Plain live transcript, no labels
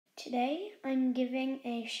Today, I'm giving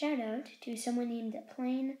a shout out to someone named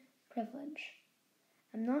PlainPrivilege.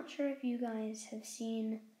 I'm not sure if you guys have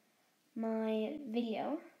seen my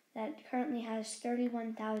video that currently has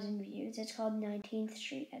 31,000 views. It's called 19th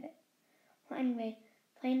Street Edit. Well, anyway,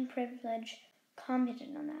 PlainPrivilege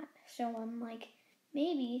commented on that. So I'm like,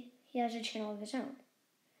 maybe he has a channel of his own.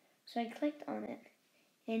 So I clicked on it,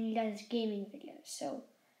 and he does gaming videos. So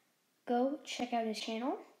go check out his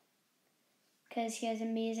channel, because he has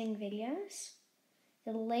amazing videos.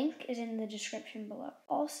 The link is in the description below.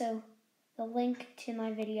 Also, the link to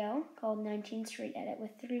my video called 19th Street Edit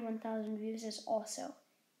with 31,000 views is also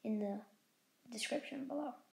in the description below.